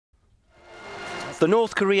The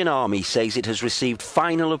North Korean army says it has received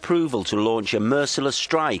final approval to launch a merciless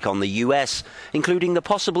strike on the US, including the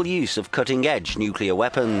possible use of cutting-edge nuclear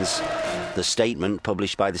weapons. The statement,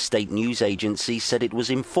 published by the state news agency, said it was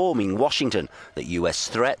informing Washington that US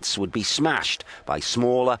threats would be smashed by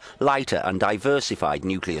smaller, lighter and diversified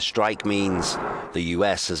nuclear strike means. The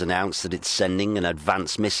US has announced that it's sending an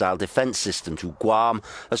advanced missile defense system to Guam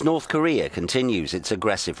as North Korea continues its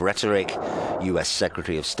aggressive rhetoric. US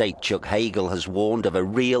Secretary of State Chuck Hagel has warned of a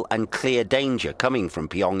real and clear danger coming from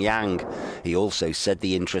Pyongyang. He also said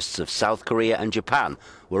the interests of South Korea and Japan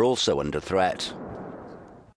were also under threat.